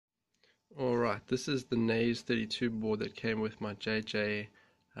Right, this is the NAZE 32 board that came with my JJPro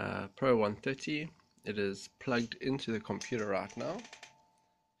 130. It is plugged into the computer right now.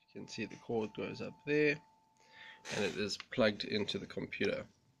 You can see the cord goes up there, and it is plugged into the computer.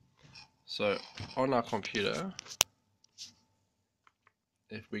 So on our computer,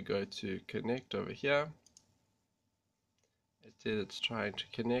 if we go to connect over here, it says it's trying to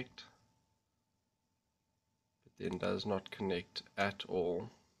connect, but then does not connect at all.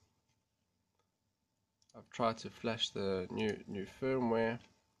 I've tried to flash the new firmware,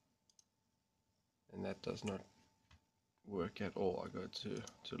 and that does not work at all. I go to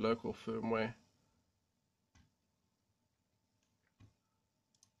local firmware,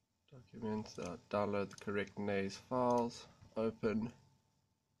 documents, download the correct NAZE files, open,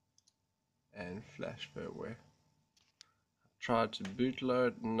 and flash firmware. I've tried to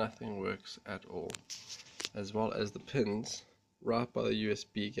bootload, nothing works at all. As well as the pins right by the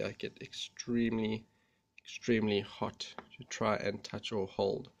USB get extremely hot to try and touch or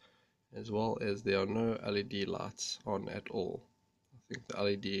hold, as well as there are no LED lights on at all. I think the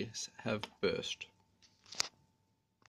LEDs have burst.